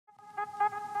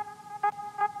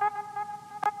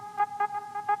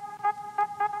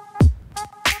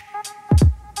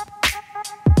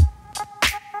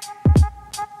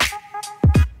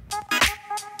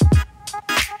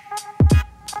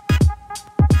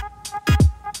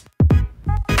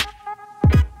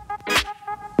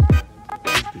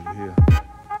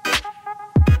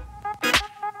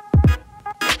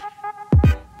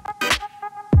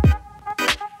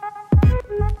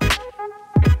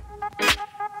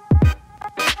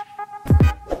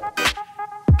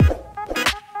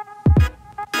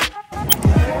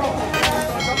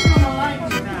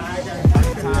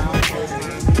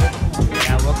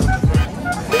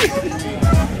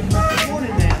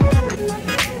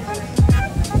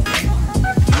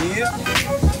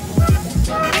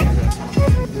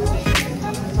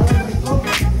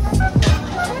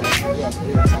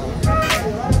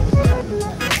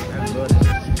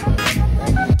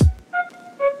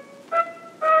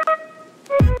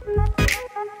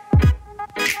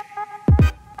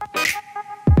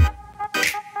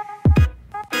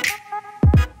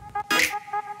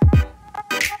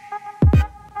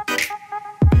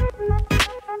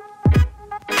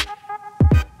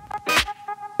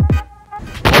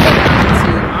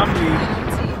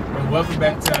welcome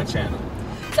back to our channel.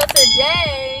 So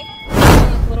today,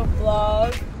 a little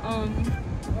vlog.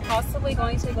 We're possibly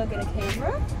going to go get a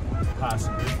camera.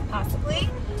 Possibly.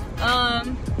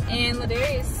 And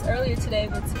Ladarius earlier today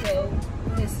went to go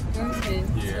with his groomsmen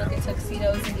to look at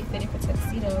tuxedos and get fitted for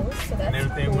tuxedos. So that's and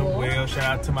everything cool. went well. Shout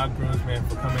out to my groomsmen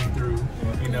for coming through.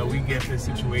 You know, we get this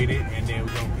situated and then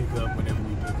we're gonna pick up whenever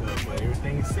we pick up. But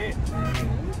everything is set.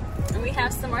 And we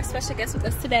have some more special guests with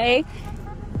us today.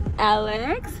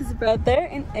 Alex, his brother,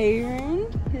 and Aaron,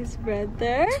 his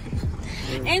brother.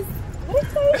 And what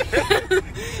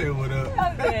say what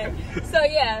up? Okay. So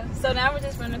yeah, so now we're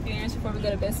just running a few errands before we go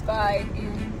to Best Buy, and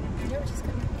yeah, we're just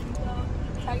gonna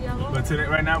tag y'all along. But today,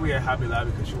 right now, we at Hobby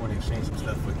Lobby because she want to exchange some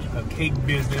stuff for her cake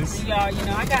business. Y'all, you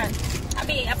know, I've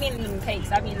been eating them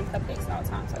cakes. I've been eating cupcakes all the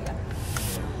time, so yeah.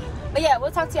 But yeah,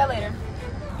 we'll talk to y'all later.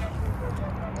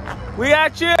 We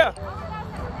out here.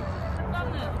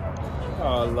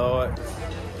 Oh Lord,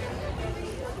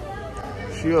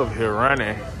 she over here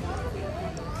running.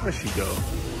 Where'd she go?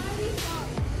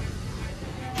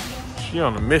 She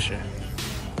on a mission.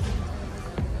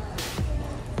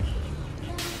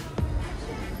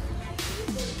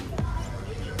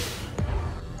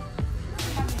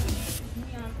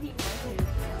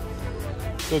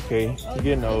 It's okay. You're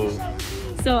getting old.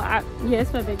 So it's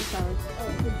for baby showers.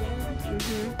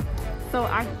 So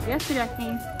yesterday I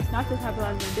came not to have a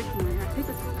lot of this one. I picked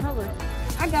this color.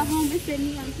 I got home, it said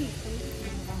neon pink.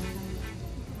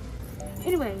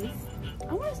 Anyways,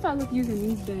 I want to start using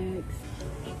these bags.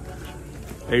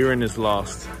 Aaron is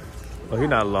lost. Oh, he's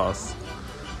not lost.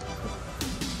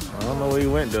 I don't know where he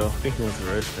went though. I think he went to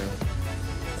the restroom.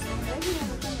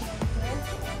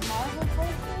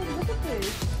 Look at this.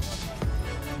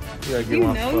 You gotta get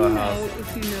one for a house.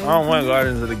 I don't want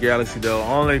Guardians of the Galaxy though,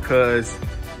 only cause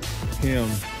him.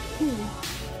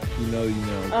 You know.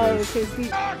 Oh, because he.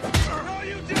 No,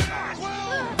 you did not!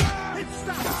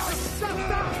 Stop!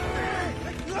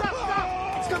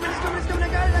 It's coming,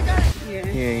 I got it! Yeah.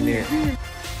 He ain't there.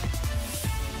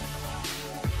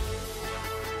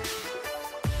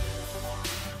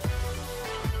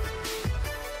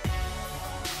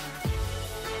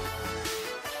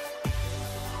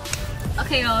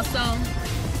 Okay, y'all, so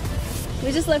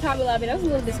we just left Hobby Lobby. That was a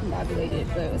little discombobulated,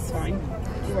 but it was fine.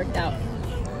 It worked out.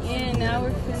 And now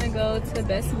we're gonna go to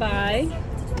Best Buy.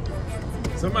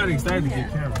 Somebody excited to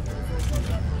get camera.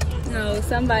 No,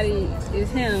 somebody is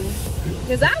him.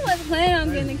 Because I wasn't planning on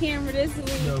getting the camera this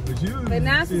week. No, but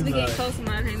now since we getting close to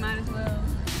mine, I might as well.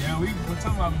 Yeah, we're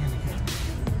talking about getting the camera.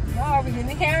 Why are we getting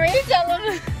the camera? You tell them.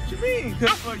 What you mean?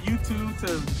 Because for YouTube to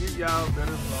give y'all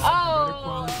better vlogs, better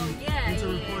quality. Yeah.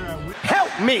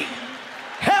 Help me!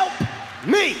 Help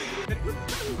me!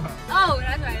 Oh,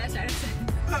 that's right.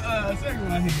 Second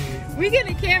one here. We get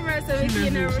a camera so we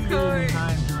can record. Oh,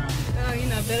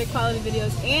 Better quality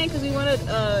videos, and because we want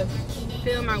to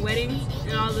film our wedding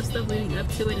and all the stuff leading up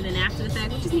to it, and then after the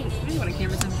fact, we just want a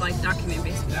camera to like document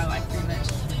basically our life pretty much.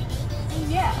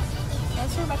 And yeah,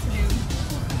 that's what we're about to do.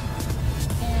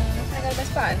 And we're gonna go to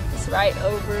Best Buy. It's right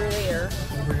over there.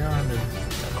 Over yonder.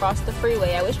 Across the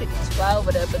freeway. I wish we could just fly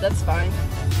over there, but that's fine.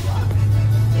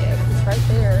 Yeah, it's right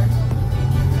there.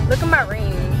 Look at my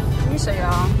ring. Let me show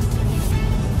y'all.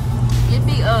 It'd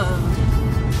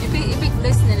be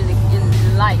glistening in the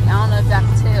light. I don't know if y'all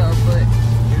can tell, but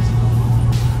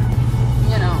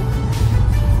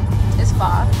it's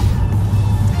far.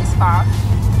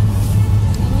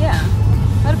 And yeah,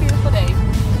 what a beautiful day.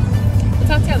 We'll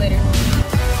talk to y'all later.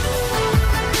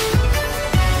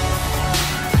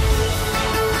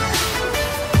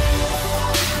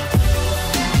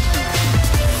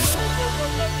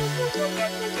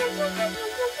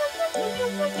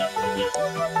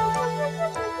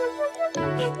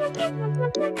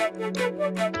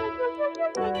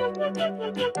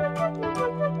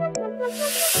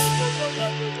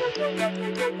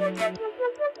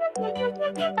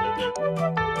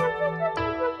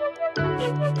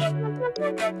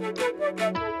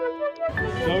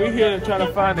 So we're here to try to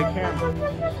find the camera.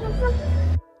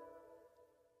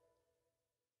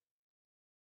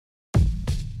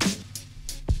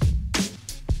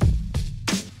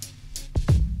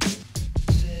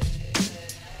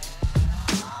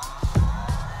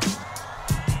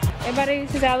 Everybody,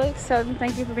 this is Alex, so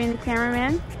thank you for being the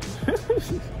cameraman.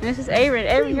 This is Aaron.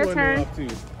 Aaron, your turn.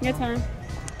 Your turn.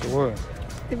 What?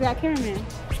 We got cameraman.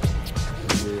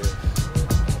 Yeah.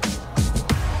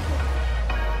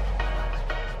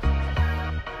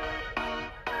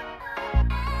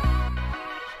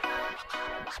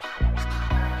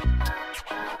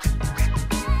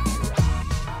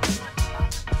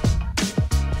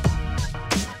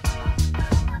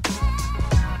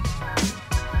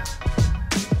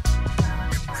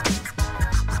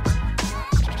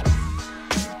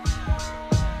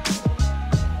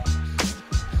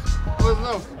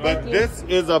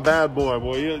 is a bad boy,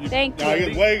 boy. Thank you.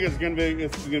 His wig is gonna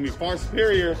be far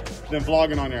superior than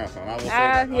vlogging on your iPhone. I will say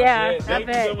that. Yeah, I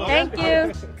bet. Thank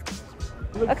you.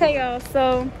 Okay, y'all.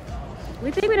 So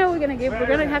we think we know what we're gonna get. We're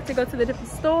gonna have to go to the different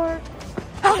store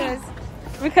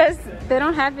because they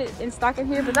don't have it in stock in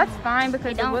here, but that's fine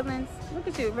because the Woodlands. Look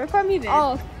at you. Record me then.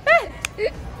 Oh.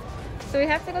 So we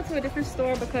have to go to a different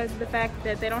store because of the fact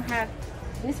that they don't have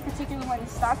this particular one in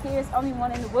stock here. It's only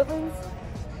one in the Woodlands.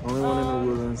 Only one in the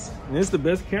Woodlands. And it's the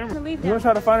best camera. We're gonna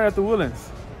try to find it at the Woodlands.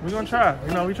 We're gonna try.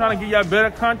 You know, we're trying to give y'all better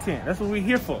content. That's what we're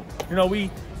here for. You know, we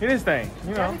in this thing.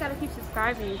 You know. You gotta keep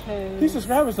subscribing because. Keep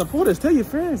subscribing, support us. Tell your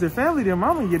friends, your family, your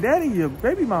mama, your daddy, your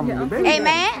baby mama, your baby.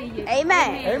 Amen.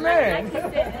 Amen. Amen.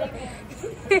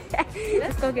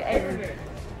 Let's go get Aaron.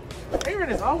 Aaron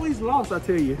is always lost, I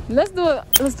tell you. Let's do a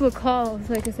call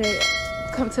so I can say,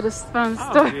 come to the phone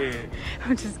store. Yeah.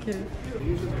 I'm just kidding.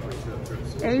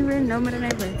 Aaron, no matter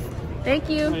what. Thank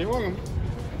you. You're welcome.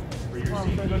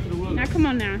 Now come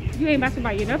on now. You ain't about to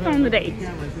buy you no phone today.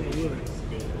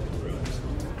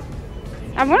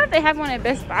 I wonder if they have one at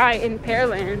Best Buy in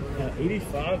Pearland.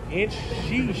 85-inch.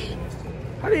 Sheesh.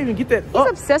 How do you even get that He's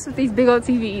obsessed with these big old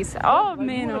TVs. All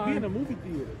men are. Be in a movie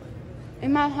theater.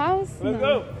 In my house? Let's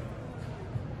go.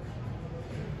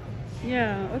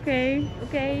 Yeah, okay.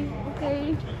 Okay,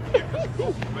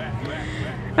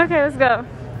 let's go.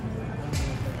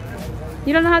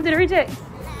 You don't know how to do the reject?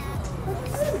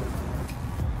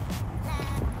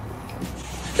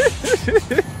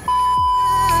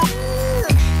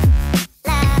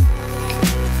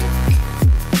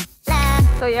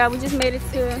 So yeah, we just made it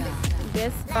to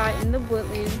Best Buy in the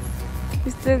Woodlands. We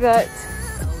still got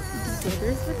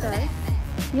visitors with us.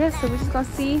 Yeah, so we're just gonna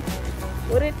see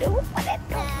what it do.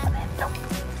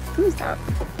 Let me stop.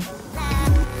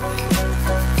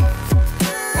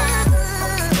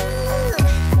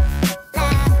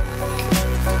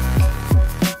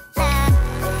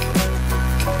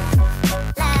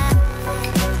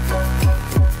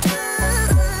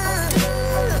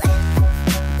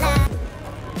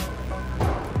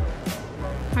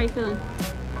 How you feeling?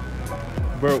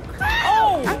 Broke.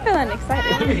 Oh! I'm feeling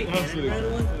excited.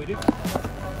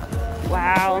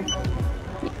 Wow.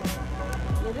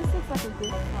 Yeah, this looks like a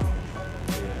good car.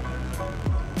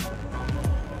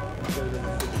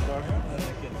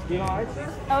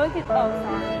 Oh, look at sorry.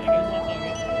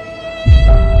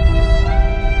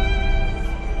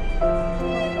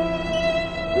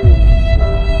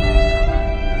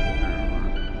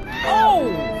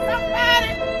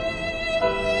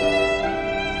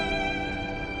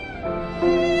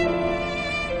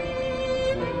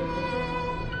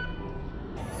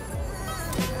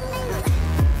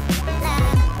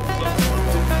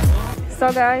 So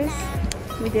guys,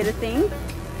 we did a thing,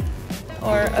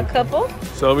 or a couple.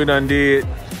 So we done did,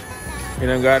 we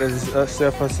done got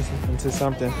ourselves into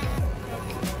something.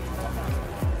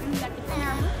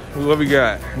 What we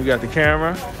got? We got the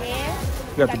camera,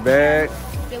 we got the bag.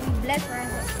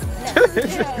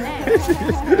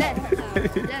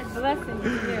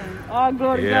 All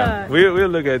glory to God. We'll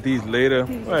look at these later.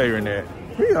 Where you in there?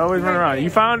 We always run around.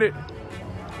 You found it?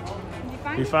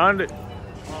 You found it?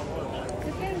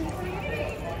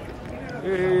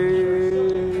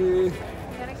 Hey.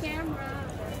 Got a camera.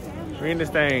 We in this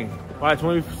thing. Watch,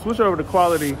 when we switch over to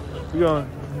quality, we gonna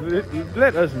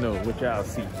let us know what y'all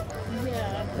see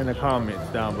in the comments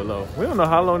down below. We don't know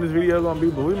how long this video is gonna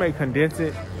be, but we may condense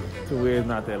it to where it's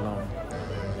not that long.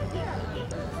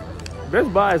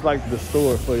 Best Buy is like the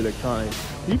store for electronics.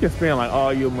 You can spend like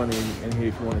all your money in here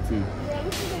if you wanted to.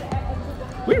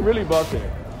 We really bought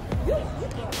that.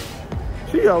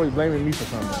 She always blaming me for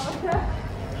something.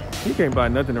 You can't buy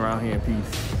nothing around here in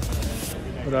peace.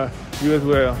 But you as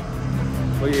well.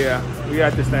 But yeah, we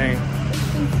got this thing.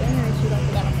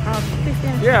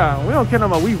 Yeah, we don't care no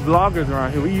more. We vloggers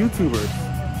around here. We YouTubers.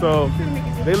 So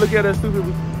they look at us stupid.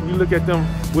 We look at them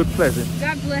with pleasant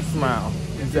God bless you. smile.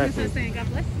 Exactly. God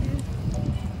bless you.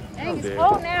 Dang, it's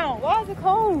cold now. Why is it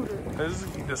cold?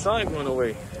 The sun's going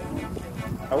away.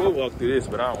 I will walk through this,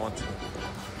 but I don't want to.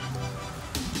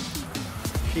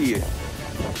 Here.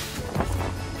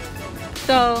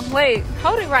 So wait,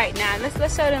 hold it right now.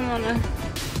 Let's show them on the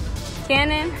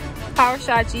Canon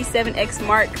PowerShot G7X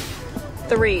Mark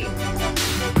III.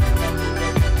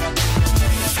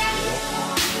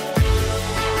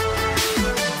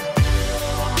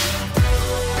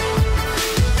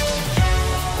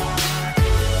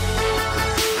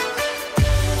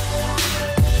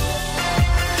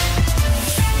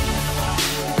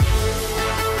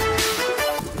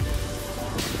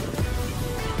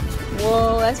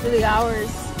 Whoa, that's really ours.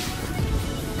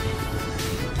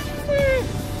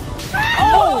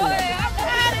 Oh!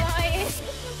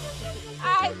 I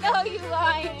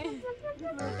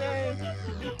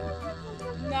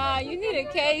you need a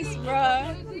case,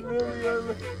 bruh.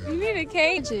 You need a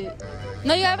cage.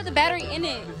 No, you have the battery in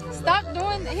it. Stop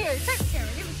doing that. Here, take the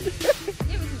camera. Give it to me.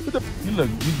 Give it to me. You look,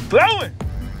 you blowing.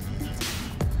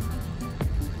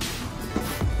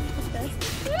 That's the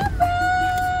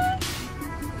camera.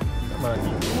 Come on.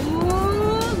 Ooh,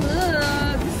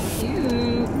 look. It's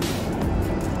cute.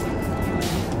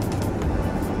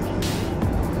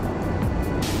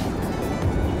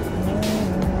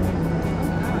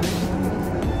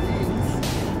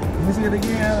 Let me see it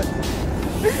again.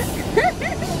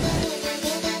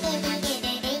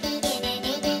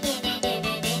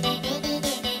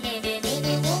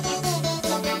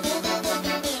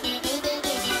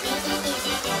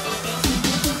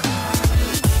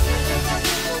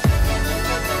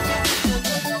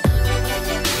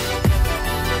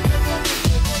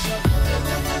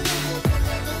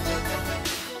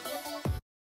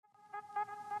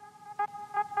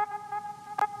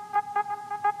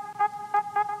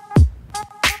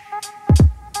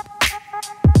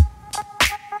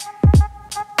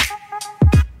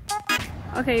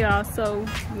 Okay, y'all, so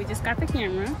we just got the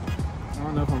camera. I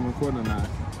don't know if I'm recording or not.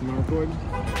 Am I recording?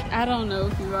 I don't know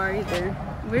if you are either.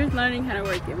 We're learning how to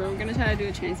work it, but we're gonna try to do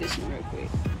a transition real quick.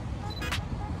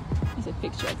 It's a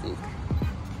picture, I think.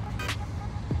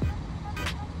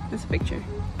 It's a picture.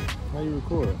 How you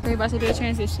record? We're about to do a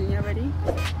transition. Y'all ready?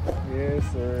 Yes,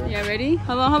 sir. Y'all ready?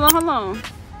 Hold on, hold on, hold on.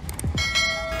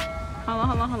 Hold on,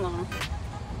 hold on, hold on.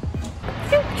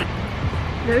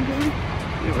 Good.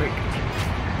 It worked.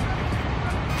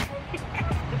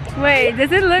 Wait,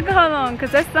 does it look, hold on,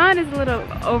 because that sun is a little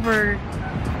over.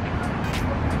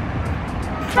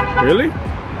 Really?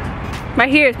 Right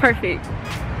here is perfect.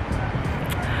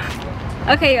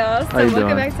 Okay, y'all, so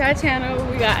welcome back to our channel.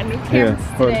 We got a new cameras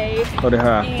today. Hold it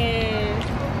high.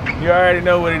 And you already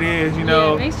know what it is, you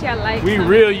know. Yeah, make sure y'all like, we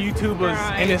real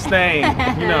YouTubers in this thing.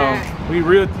 You know, we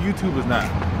real YouTubers now.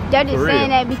 Y'all just saying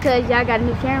that because y'all got a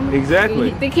new camera?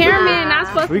 Exactly. The cameraman not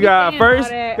supposed to be got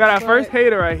our first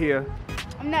hater right here.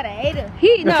 I'm not a hater.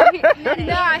 He really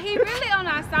on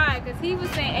our side because he was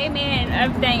saying amen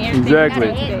and everything.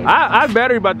 Exactly. Our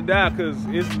battery about to die because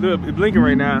it's blinking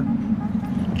right now.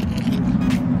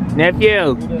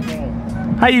 Nephew,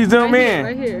 how you zoom in?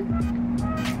 Right here.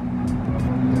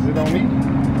 Is it on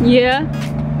me? Yeah.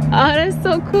 Oh, that's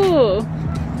so cool.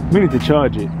 We need to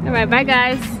charge it. All right, bye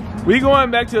guys. We going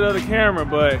back to the other camera,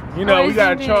 but you know we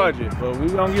gotta charge it. But we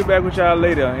gonna get back with y'all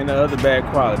later in the other bad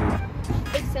quality.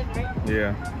 Except right.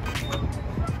 Yeah.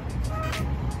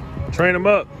 Train them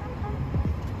up.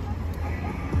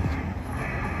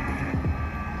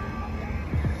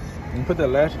 And put that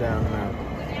latch down now.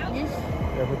 Yes.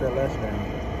 Yeah, put that latch down.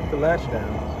 Put the latch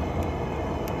down.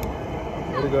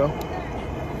 There we go.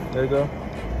 There we go.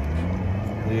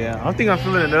 Yeah, I think I'm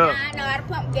filling it up. I know how to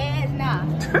pump gas now.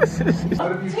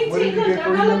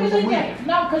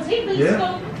 No, because he be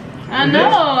so. I know,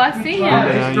 I see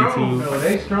him.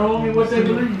 They strong in what they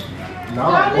believe.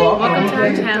 Welcome to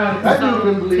our channel.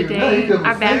 So today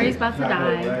our battery's about to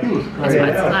die. That's why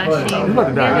it's flashing. Look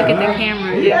at the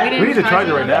camera. Yeah, We need to charge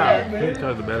it right now. We need to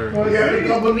charge the battery.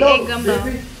 We ate gumbo.